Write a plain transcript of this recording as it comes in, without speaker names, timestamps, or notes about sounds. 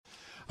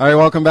All right,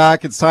 welcome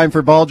back. It's time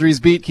for Baldrey's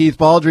Beat. Keith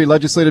Baldrey,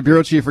 Legislative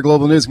Bureau Chief for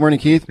Global News. Good morning,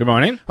 Keith. Good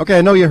morning. Okay,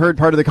 I know you heard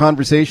part of the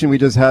conversation we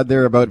just had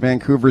there about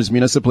Vancouver's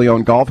municipally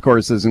owned golf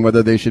courses and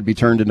whether they should be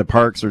turned into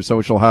parks or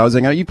social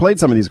housing. You played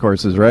some of these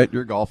courses, right?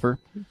 You're a golfer.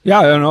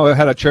 Yeah, I don't know. I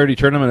had a charity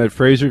tournament at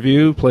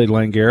Fraserview, played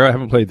Langara. I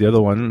haven't played the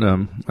other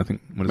one. I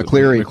think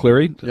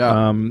McCleary.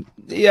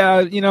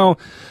 Yeah.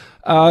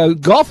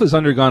 Golf has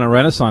undergone a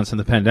renaissance in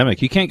the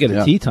pandemic. You can't get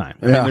a tee time.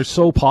 I mean, they're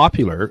so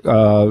popular.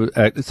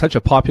 It's such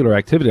a popular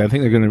activity. I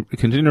think they're going to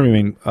continue to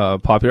remain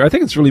popular. I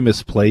think it's really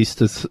misplaced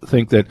to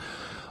think that,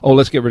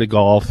 let's get rid of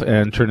golf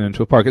and turn it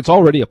into a park. It's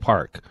already a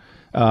park.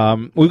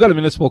 We've got a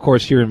municipal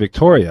course here in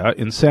Victoria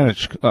in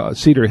Saanich,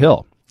 Cedar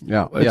Hill.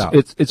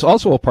 It's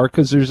also a park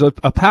because there's a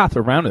path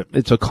around it.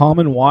 It's a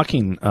common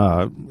walking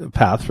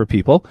path for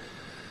people.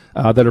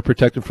 That are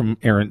protected from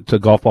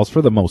errant golf balls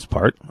for the most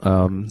part.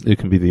 It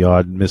can be the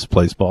odd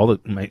misplaced ball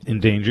that might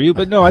endanger you,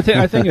 but no, I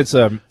think it's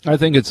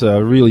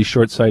a really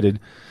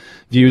short-sighted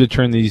view to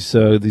turn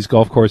these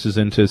golf courses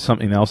into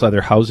something else,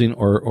 either housing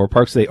or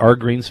parks. They are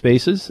green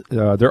spaces.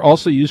 They're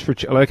also used for,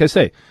 like I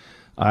say,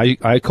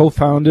 I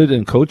co-founded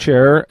and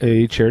co-chair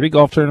a charity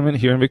golf tournament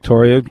here in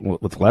Victoria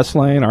with Les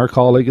Lane, our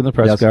colleague in the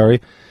press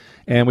gallery.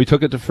 And we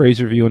took it to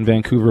Fraserview in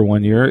Vancouver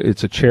one year.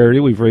 It's a charity.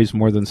 We've raised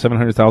more than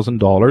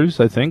 $700,000,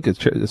 I think.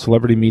 It's a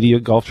celebrity media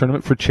golf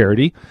tournament for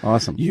charity.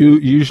 Awesome.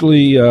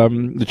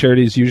 The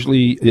charity is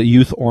usually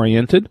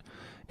youth-oriented.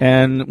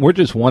 And we're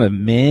just one of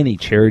many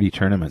charity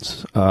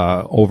tournaments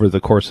over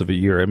the course of a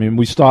year. I mean,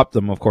 we stopped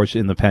them, of course,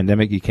 in the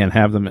pandemic. You can't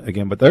have them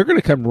again. But they're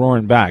going to come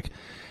roaring back.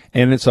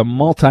 And it's a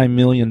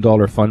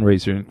multi-million-dollar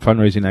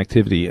fundraising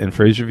activity in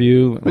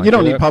Fraserview. But you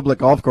don't need public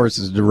golf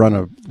courses to run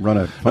a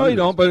No, you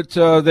don't, but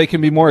they can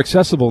be more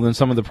accessible than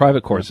some of the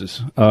private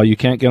courses. You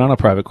can't get on a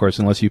private course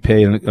unless you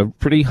pay a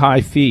pretty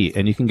high fee,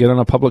 and you can get on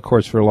a public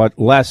course for a lot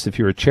less if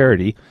you're a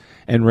charity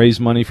and raise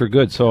money for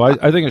good. So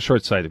I think it's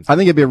short-sighted. I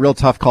think it'd be a real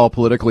tough call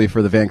politically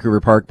for the Vancouver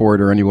Park Board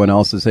or anyone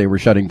else to say we're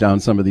shutting down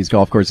some of these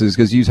golf courses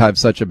because you have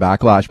such a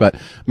backlash. But,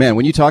 man,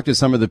 when you talk to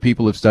some of the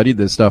people who've studied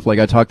this stuff, like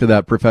I talked to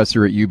that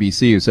professor at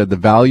UBC who said the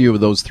value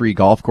of those 3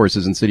 golf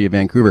courses in the city of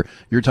Vancouver,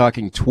 you're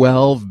talking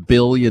 $12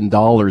 billion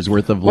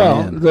worth of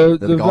land that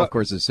the golf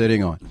course is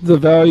sitting on. The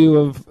value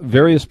of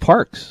various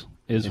parks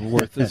is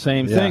worth the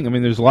same thing. I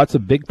mean, there's lots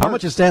of big parks. How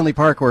much is Stanley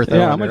Park worth?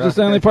 Yeah, how much is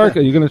Stanley Park?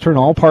 Are you going to turn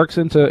all parks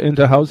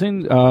into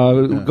housing?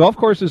 Golf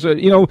courses,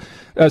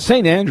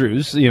 St.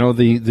 Andrews,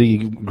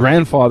 the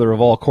grandfather of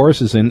all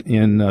courses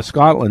in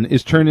Scotland,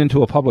 is turned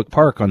into a public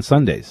park on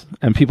Sundays,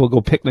 and people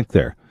go picnic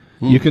there.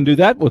 You can do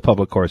that with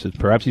public courses.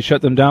 Perhaps you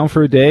shut them down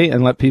for a day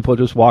and let people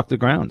just walk the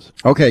grounds.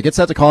 Okay, get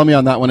set to call me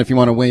on that one if you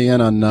want to weigh in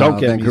on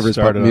Vancouver's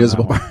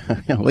municipal park.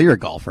 Well, you're a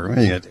golfer. What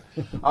are you gonna do?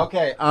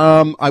 Okay,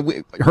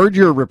 I heard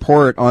your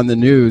report on the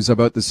news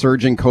about the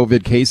surging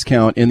COVID case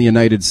count in the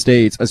United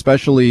States,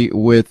 especially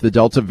with the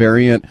Delta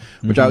variant,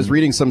 which I was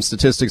reading some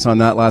statistics on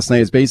that last night.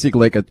 It's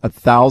basically like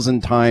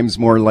 1,000 times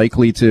more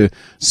likely to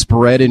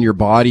spread in your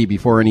body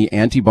before any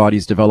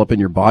antibodies develop in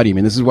your body. I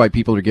mean, this is why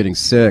people are getting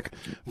sick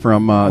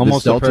from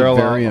this Delta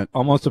variant.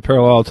 Almost a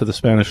parallel to the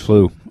Spanish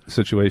flu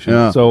situation.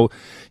 Yeah. So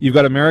you've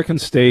got American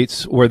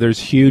states where there's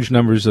huge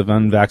numbers of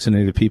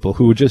unvaccinated people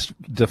who just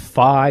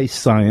defy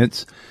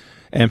science,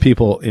 and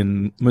people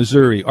in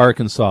Missouri,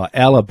 Arkansas,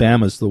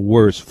 Alabama's the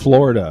worst,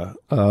 Florida,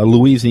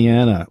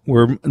 Louisiana,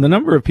 where the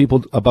number of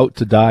people about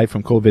to die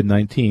from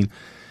COVID-19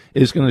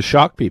 is going to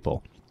shock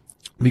people.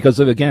 Because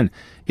of, again,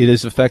 it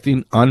is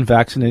affecting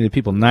unvaccinated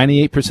people.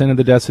 98% of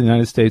the deaths in the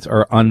United States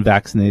are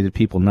unvaccinated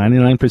people.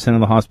 99% of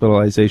the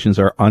hospitalizations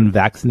are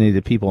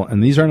unvaccinated people.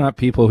 And these are not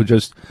people who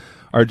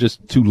are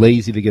just too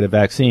lazy to get a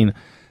vaccine.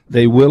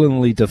 They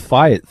willingly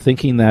defy it,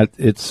 thinking that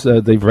it's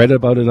they've read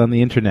about it on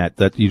the internet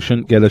that you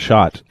shouldn't get a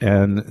shot,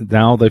 and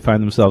now they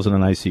find themselves in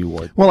an ICU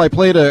ward. Well, I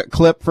played a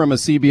clip from a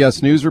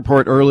CBS News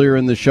report earlier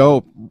in the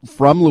show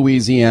from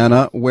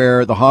Louisiana,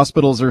 where the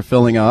hospitals are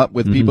filling up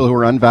with people who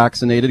are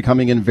unvaccinated,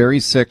 coming in very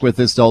sick with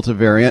this Delta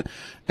variant.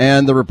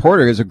 And the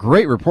reporter is a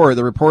great reporter.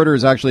 The reporter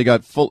has actually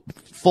got full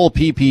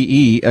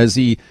PPE as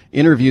he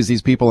interviews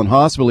these people in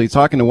hospital. He's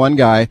talking to one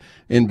guy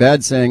in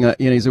bed saying,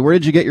 he said, "Where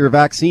did you get your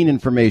vaccine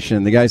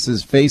information?" The guy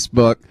says,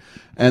 "Facebook."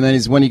 And then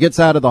when he gets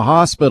out of the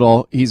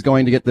hospital, he's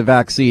going to get the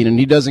vaccine, and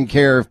he doesn't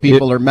care if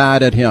people are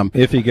mad at him.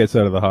 If he gets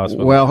out of the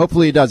hospital. Well,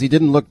 hopefully he does. He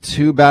didn't look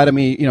too bad. I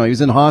mean, he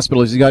was in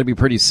hospital. He's got to be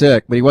pretty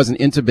sick, but he wasn't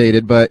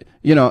intubated. But,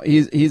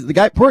 he's the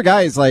guy, poor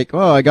guy is like,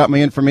 I got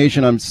my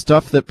information on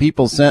stuff that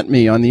people sent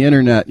me on the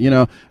internet,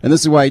 and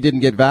this is why he didn't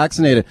get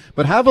vaccinated.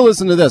 But have a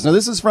listen to this. Now,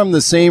 this is from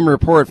the same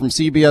report from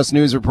CBS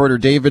News reporter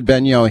David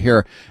Benio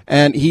here.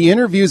 And he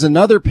interviews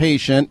another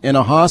patient in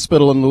a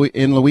hospital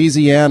in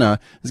Louisiana.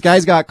 This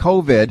guy's got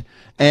COVID.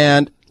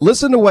 And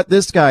listen to what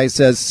this guy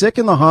says, sick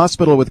in the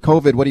hospital with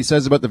COVID, what he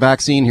says about the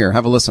vaccine here.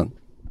 Have a listen.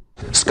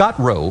 Scott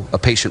Rowe, a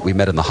patient we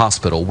met in the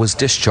hospital, was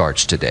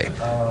discharged today.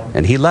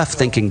 And he left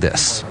thinking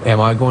this. Am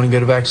I going to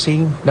get a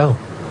vaccine? No.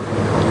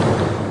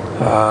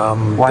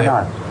 Why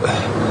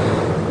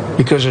not?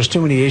 Because there's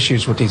too many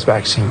issues with these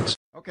vaccines.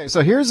 Okay,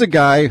 so here's a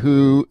guy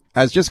who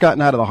has just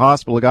gotten out of the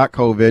hospital, got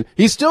COVID.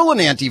 He's still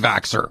an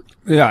anti-vaxxer.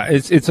 Yeah,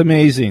 it's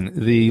amazing,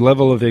 the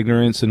level of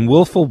ignorance and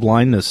willful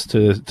blindness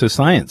to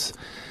science.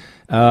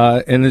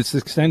 And its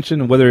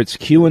extension, whether it's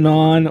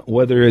QAnon,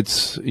 whether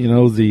it's,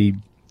 the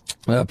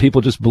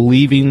people just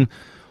believing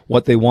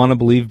what they want to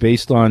believe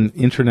based on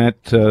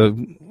internet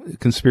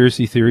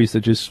conspiracy theories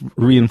that just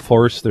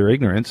reinforce their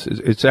ignorance.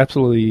 It's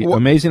absolutely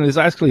amazing. It's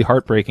actually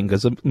heartbreaking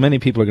because many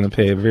people are going to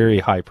pay a very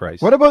high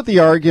price. What about the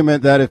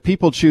argument that if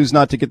people choose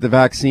not to get the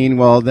vaccine,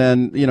 well,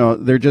 then,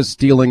 they're just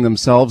dealing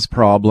themselves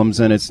problems,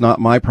 and it's not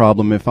my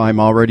problem if I'm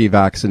already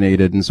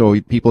vaccinated, and so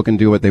people can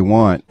do what they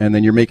want, and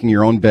then you're making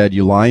your own bed,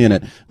 you lie in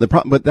it.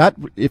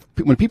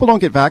 When people don't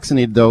get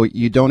vaccinated, though,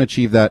 you don't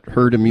achieve that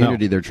herd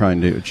immunity they're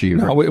trying to achieve.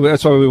 No,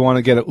 that's why we want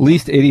to get at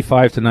least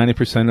 85 to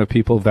 90% of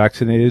people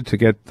vaccinated to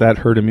get that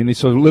herd immunity.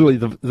 So literally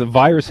the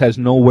virus has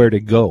nowhere to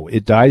go.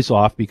 It dies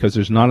off because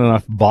there's not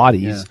enough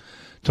bodies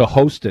to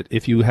host it.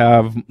 If you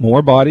have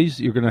more bodies,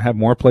 you're going to have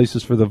more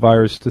places for the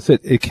virus to sit.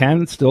 It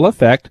can still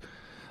affect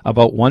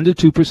about 1 to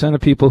 2%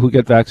 of people who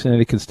get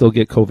vaccinated can still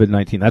get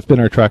COVID-19. That's been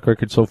our track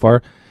record so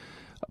far.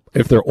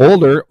 If they're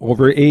older,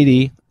 over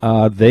 80,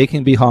 they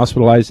can be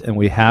hospitalized, and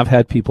we have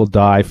had people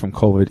die from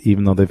COVID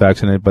even though they're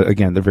vaccinated, but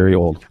again, they're very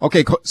old.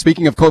 Okay,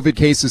 speaking of COVID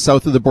cases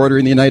south of the border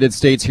in the United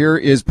States, here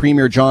is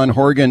Premier John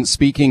Horgan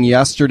speaking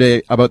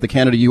yesterday about the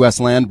Canada-U.S.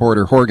 land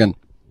border. Horgan.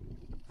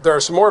 There are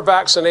some more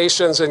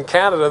vaccinations in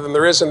Canada than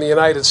there is in the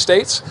United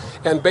States,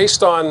 and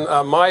based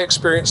on my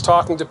experience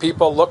talking to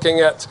people,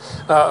 looking at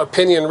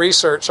opinion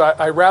research,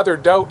 I rather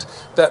doubt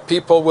that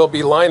people will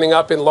be lining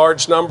up in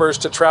large numbers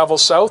to travel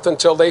south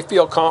until they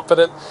feel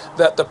confident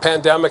that the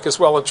pandemic is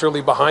well and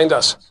truly behind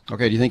us.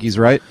 Okay, do you think he's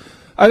right?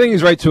 I think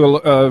he's right to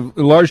a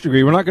large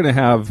degree. We're not going to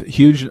have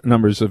huge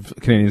numbers of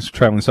Canadians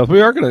traveling south.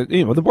 We are going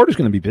to, the border's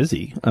going to be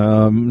busy,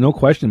 no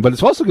question. But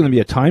it's also going to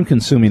be a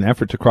time-consuming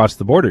effort to cross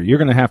the border. You're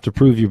going to have to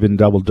prove you've been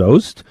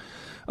double-dosed.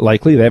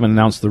 Likely, they haven't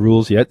announced the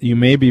rules yet. You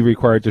may be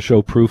required to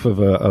show proof of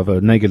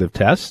a negative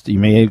test. You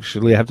may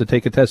actually have to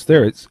take a test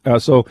there.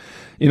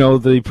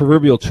 The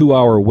proverbial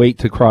 2-hour wait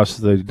to cross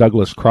the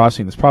Douglas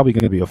crossing is probably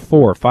going to be a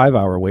 4 or 5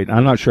 hour wait.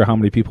 I'm not sure how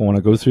many people want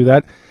to go through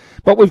that.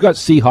 But we've got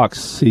Seahawks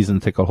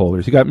season ticket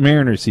holders. You got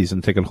Mariners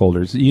season ticket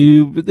holders. A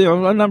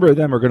number of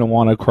them are going to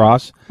want to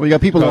cross. Well, you got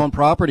people who own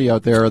property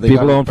out there. They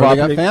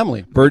got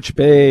family. Birch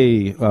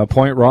Bay,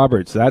 Point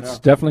Roberts. That's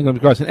definitely going to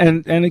be crossing.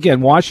 And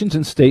again,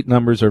 Washington State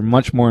numbers are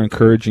much more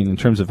encouraging in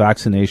terms of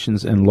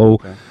vaccinations and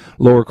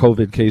lower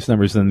COVID case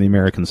numbers than the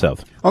American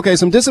South. Okay,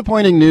 some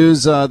disappointing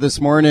news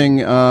this morning.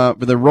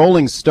 The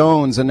Rolling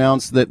Stones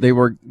announced that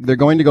they're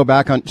going to go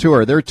back on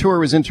tour. Their tour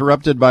was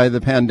interrupted by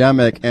the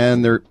pandemic,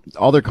 and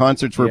all their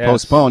concerts were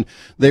postponed.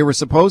 They were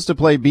supposed to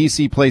play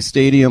BC Place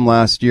Stadium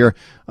last year.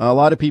 A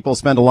lot of people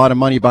spent a lot of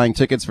money buying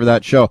tickets for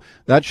that show.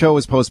 That show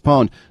was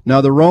postponed. Now,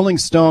 the Rolling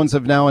Stones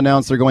have now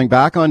announced they're going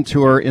back on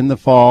tour in the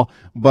fall,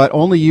 but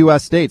only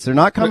U.S. states. They're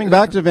not coming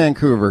back to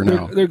Vancouver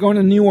now. They're going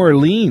to New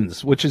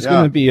Orleans, which is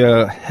going to be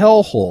a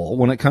hellhole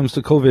when it comes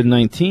to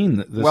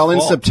COVID-19 this fall. In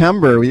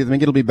September. You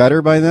think it'll be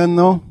better by then,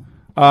 though?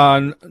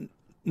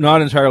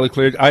 Not entirely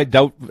clear. I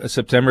doubt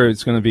September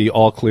it's going to be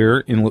all clear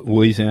in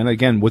Louisiana.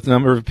 Again, with the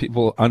number of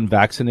people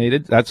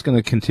unvaccinated, that's going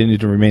to continue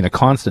to remain a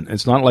constant.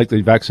 It's not like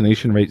the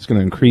vaccination rate is going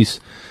to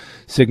increase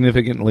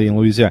significantly in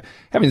Louisiana.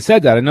 Having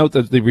said that, I note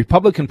that the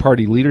Republican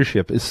Party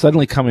leadership is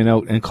suddenly coming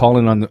out and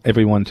calling on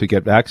everyone to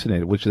get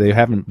vaccinated, which they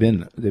haven't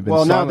been. They've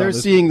been now they're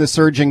seeing the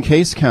surge in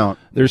case count.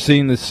 They're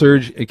seeing the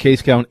surge in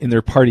case count in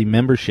their party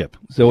membership.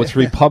 So it's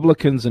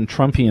Republicans and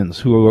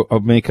Trumpians who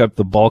make up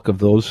the bulk of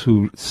those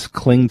who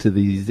cling to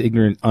these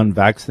ignorant,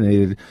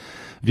 unvaccinated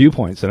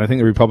viewpoints. And I think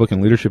the Republican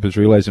leadership is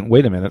realizing,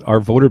 wait a minute, our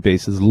voter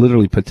base is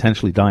literally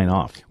potentially dying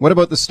off. What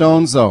about the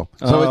Stones, though?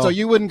 So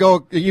you wouldn't go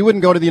to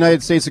the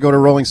United States to go to a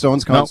Rolling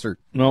Stones concert?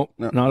 No,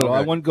 not at all.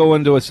 I wouldn't go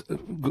into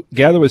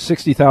gather with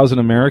 60,000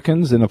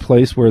 Americans in a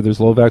place where there's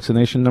low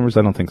vaccination numbers.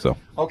 I don't think so.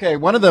 Okay,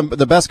 one of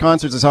the best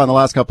concerts I saw in the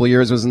last couple of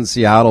years was in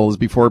Seattle. It was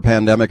before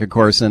pandemic, of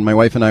course, and my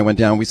wife and I went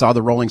down. We saw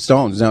the Rolling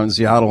Stones down in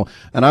Seattle,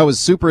 and I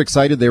was super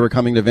excited they were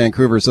coming to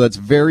Vancouver. So that's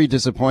very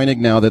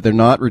disappointing now that they're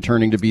not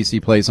returning to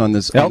BC Place on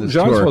this Elton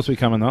John's tour. Supposed to be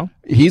coming, though.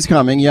 He's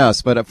coming,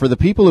 yes, but for the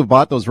people who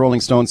bought those Rolling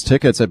Stones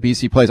tickets at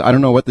BC Place, I don't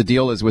know what the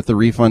deal is with the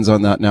refunds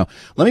on that now.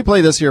 Let me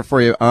play this here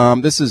for you.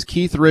 This is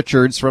Keith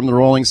Richards from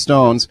the Rolling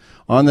Stones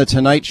on the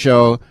Tonight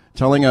Show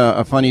telling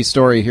a funny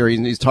story here.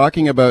 He's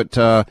talking about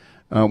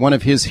one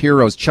of his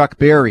heroes, Chuck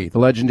Berry, the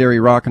legendary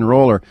rock and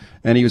roller,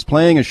 and he was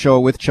playing a show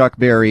with Chuck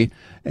Berry,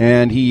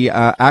 and he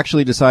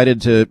actually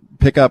decided to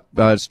pick up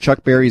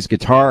Chuck Berry's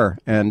guitar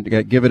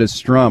and give it a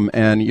strum,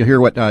 and you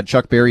hear what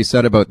Chuck Berry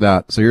said about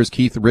that. So here's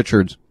Keith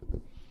Richards.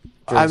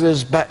 I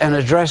was in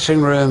a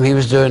dressing room. He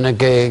was doing a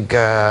gig.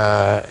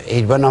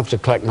 He went off to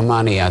collect the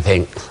money, I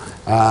think.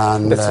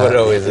 And, that's what it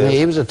always is.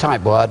 He was a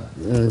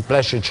tightwad,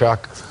 bless you,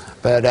 Chuck.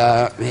 But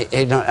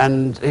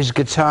and his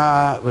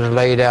guitar was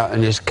laid out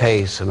in his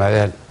case, and I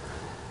said,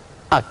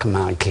 "Oh, come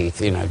on,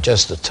 Keith,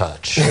 just a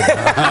touch." You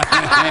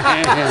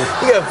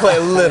gotta play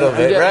a little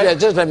bit, right? Yeah,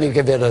 just let me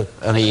give it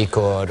an E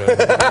chord.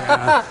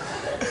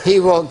 he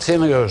walked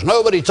in and goes,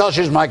 "Nobody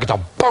touches my guitar."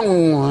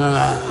 Boom!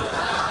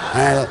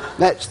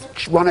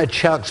 That's one of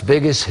Chuck's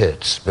biggest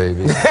hits,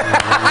 baby.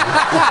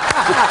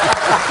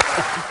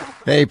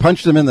 Hey, he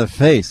punched him in the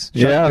face.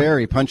 Chuck Yeah.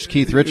 Berry punched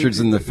Keith Richards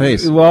in the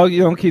face. Well,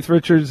 Keith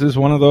Richards is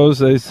one of those,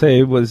 they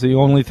say, was the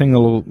only thing that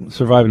will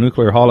survive a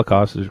nuclear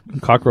holocaust is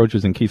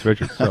cockroaches and Keith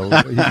Richards. So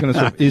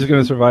he's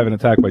going to survive an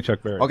attack by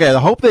Chuck Berry. Okay, I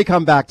hope they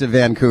come back to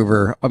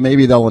Vancouver. Or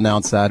maybe they'll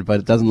announce that, but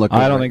it doesn't look good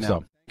I don't right think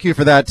now. so. Thank you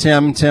for that,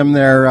 Tim. Tim,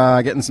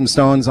 they're getting some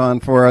Stones on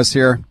for us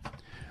here.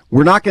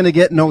 We're not going to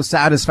get no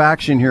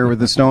satisfaction here with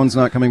the Stones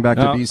not coming back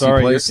to BC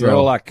sorry, Place. you're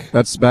though. luck.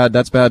 That's bad.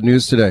 That's bad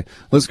news today.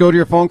 Let's go to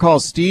your phone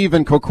call. Steve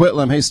in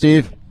Coquitlam. Hey,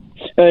 Steve.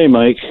 Hey,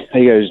 Mike. How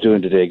you guys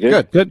doing today?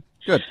 Good? Good.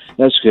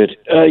 That's good.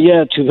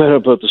 Yeah, too bad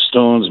about the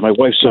Stones. My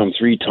wife saw them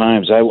 3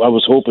 times. I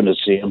was hoping to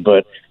see them,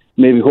 but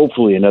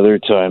hopefully another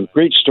time.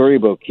 Great story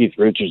about Keith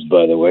Richards,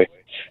 by the way.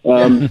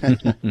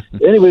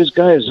 Anyways,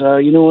 guys,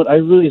 you know what? I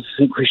really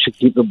think we should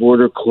keep the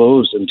border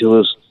closed until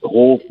this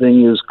whole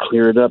thing is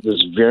cleared up.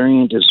 This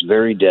variant is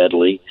very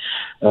deadly.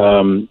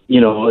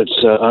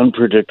 It's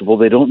unpredictable.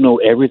 They don't know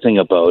everything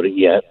about it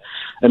yet.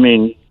 I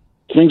mean,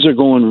 things are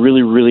going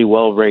really, really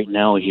well right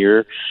now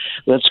here.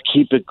 Let's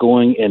keep it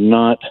going and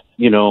not,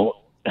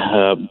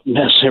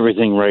 mess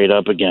everything right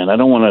up again. I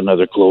don't want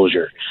another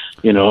closure.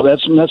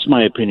 That's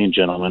my opinion,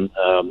 gentlemen.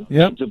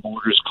 Keep the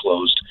borders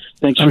closed.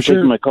 Thanks for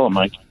taking my call,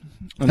 Mike.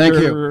 Thank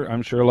you.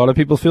 I'm sure a lot of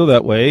people feel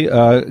that way.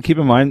 Keep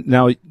in mind,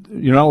 now,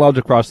 you're not allowed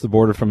to cross the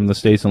border from the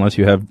States unless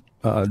you have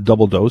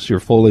double dose. You're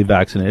fully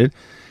vaccinated.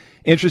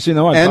 Interesting,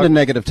 though. And a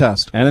negative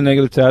test.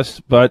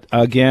 But,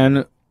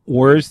 again,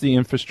 where's the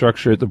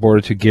infrastructure at the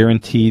border to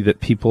guarantee that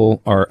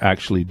people are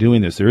actually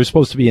doing this? There is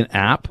supposed to be an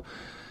app,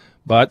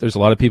 but there's a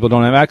lot of people who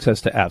don't have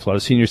access to apps. A lot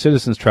of senior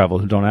citizens travel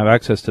who don't have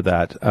access to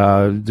that.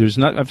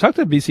 I've talked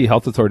to BC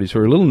health authorities who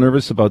are a little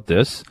nervous about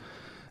this.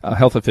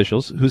 Health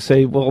officials who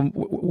say, well,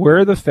 where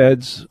are the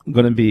feds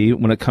going to be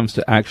when it comes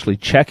to actually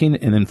checking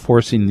and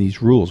enforcing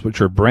these rules,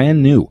 which are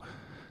brand new?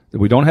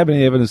 We don't have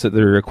any evidence that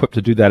they're equipped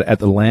to do that at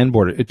the land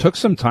border. It took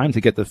some time to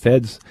get the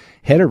feds'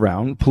 head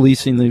around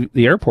policing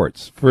the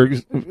airports. For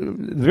the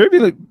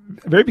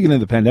very beginning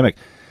of the pandemic,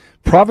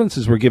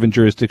 provinces were given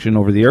jurisdiction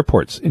over the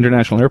airports,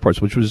 international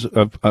airports, which was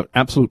an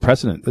absolute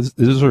precedent. This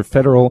is a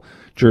federal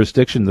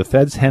jurisdiction. The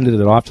feds handed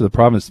it off to the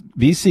province.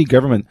 BC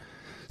government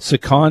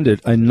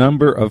seconded a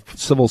number of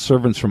civil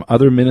servants from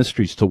other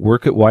ministries to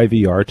work at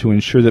YVR to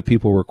ensure that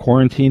people were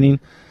quarantining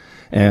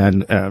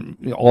and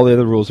all the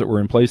other rules that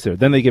were in place there.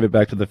 Then they gave it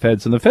back to the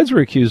feds, and the feds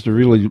were accused of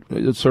really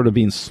sort of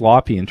being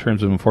sloppy in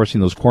terms of enforcing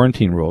those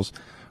quarantine rules.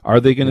 Are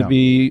they going to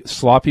be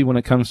sloppy when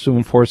it comes to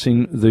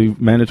enforcing the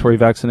mandatory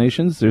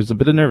vaccinations? There's a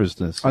bit of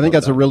nervousness. I think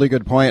that's a really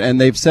good point. And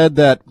they've said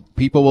that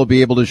people will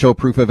be able to show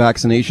proof of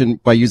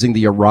vaccination by using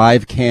the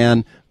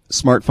ArriveCan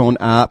smartphone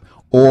app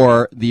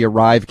or the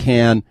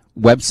ArriveCan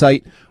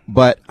website.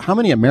 But how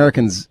many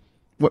Americans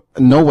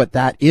know what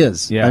that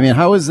is? Yeah. I mean,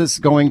 how is this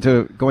going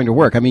to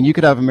work? I mean, you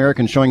could have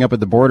Americans showing up at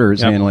the border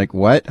saying, like,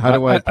 what? How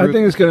do I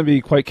think it's going to be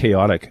quite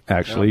chaotic,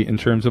 actually, in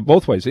terms of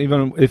both ways.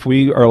 Even if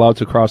we are allowed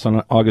to cross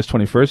on August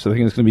 21st, I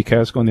think it's going to be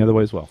chaos going the other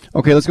way as well.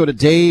 Okay, let's go to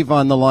Dave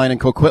on the line in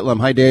Coquitlam.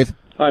 Hi, Dave.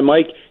 Hi,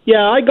 Mike.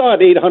 Yeah, I got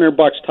 $800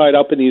 tied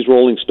up in these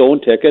Rolling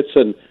Stone tickets,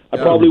 and I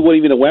probably wouldn't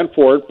even have went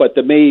for it, but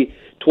the May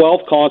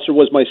 12th concert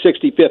was my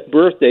 65th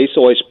birthday,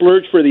 so I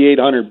splurged for the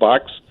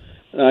 $800.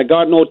 I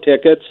got no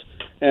tickets,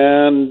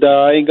 and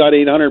I ain't got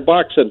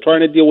 $800. And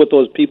trying to deal with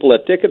those people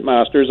at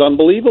Ticketmaster is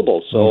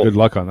unbelievable. So good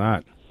luck on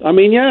that. I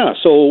mean, yeah.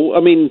 So, I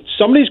mean,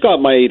 somebody's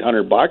got my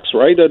 $800,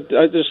 right?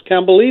 I just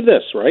can't believe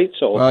this, right?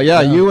 So, well,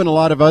 yeah, you and a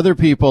lot of other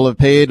people have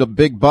paid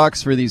big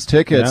bucks for these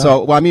tickets. Yeah.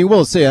 So, I mean,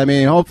 we'll see. I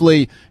mean,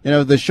 hopefully,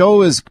 the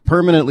show is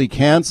permanently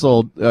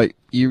canceled.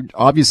 You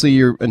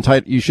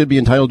should be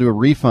entitled to a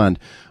refund.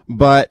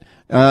 But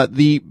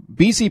the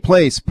BC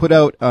Place put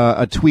out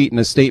a tweet and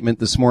a statement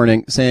this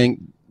morning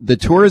saying the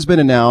tour has been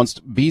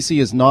announced. BC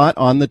is not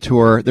on the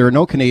tour. There are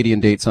no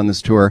Canadian dates on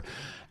this tour.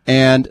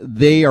 And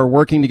they are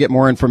working to get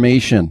more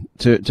information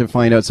to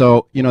find out.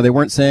 So, they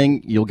weren't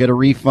saying you'll get a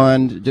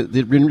refund.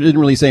 They didn't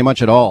really say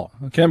much at all.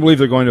 I can't believe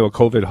they're going to a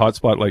COVID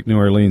hotspot like New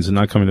Orleans and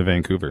not coming to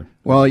Vancouver.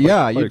 Well,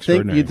 yeah, you'd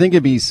think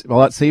it'd be a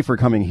lot safer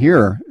coming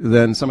here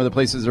than some of the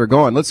places they're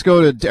going. Let's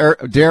go to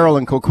Daryl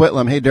in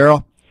Coquitlam. Hey,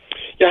 Daryl.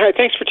 Yeah, hi.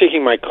 Thanks for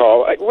taking my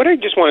call. What I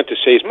just wanted to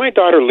say is my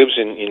daughter lives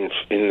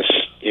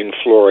in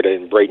Florida,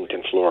 in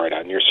Bradenton,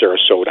 Florida, near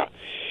Sarasota.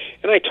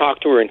 And I talk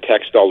to her and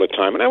text all the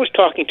time. And I was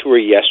talking to her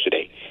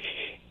yesterday.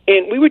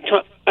 And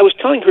I was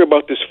telling her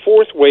about this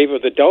fourth wave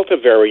of the Delta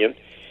variant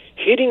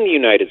hitting the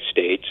United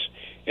States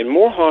and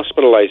more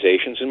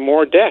hospitalizations and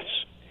more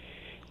deaths.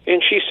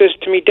 And she says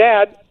to me,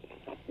 Dad,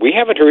 we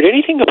haven't heard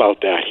anything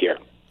about that here.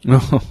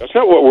 That's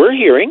not what we're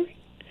hearing.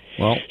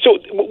 Well, so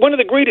one of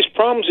the greatest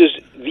problems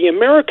is the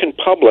American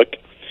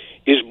public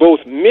is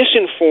both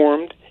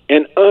misinformed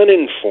and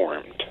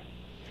uninformed.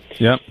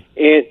 Yeah.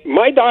 And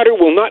my daughter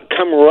will not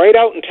come right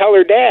out and tell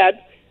her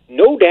dad,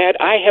 no, Dad,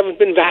 I haven't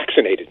been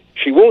vaccinated.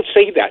 She won't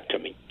say that to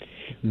me.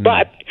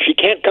 But she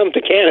can't come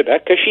to Canada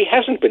because she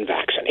hasn't been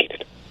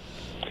vaccinated.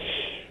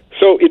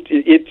 So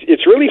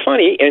it's really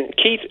funny. And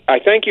Keith, I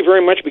thank you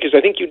very much because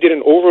I think you did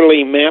an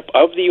overlay map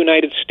of the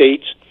United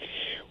States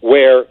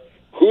where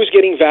who's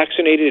getting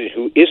vaccinated and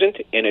who isn't,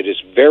 and it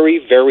is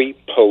very, very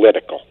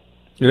political.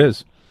 It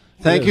is.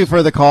 Thank you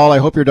for the call. I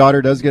hope your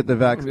daughter does get the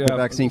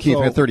vaccine. Keith,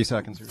 we have 30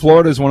 seconds.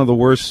 Florida is one of the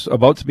worst,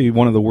 about to be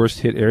one of the worst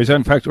hit areas.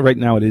 In fact, right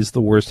now it is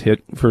the worst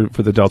hit for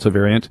the Delta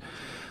variant.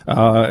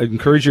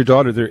 Encourage your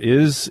daughter. There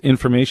is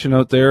information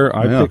out there.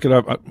 I pick it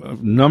up. A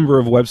number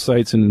of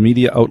websites and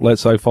media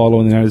outlets I follow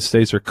in the United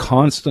States are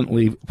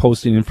constantly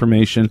posting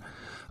information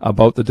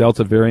about the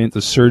Delta variant,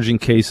 the surging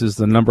cases,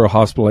 the number of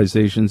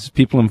hospitalizations.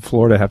 People in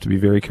Florida have to be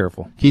very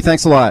careful. Keith,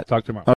 thanks a lot. Talk tomorrow.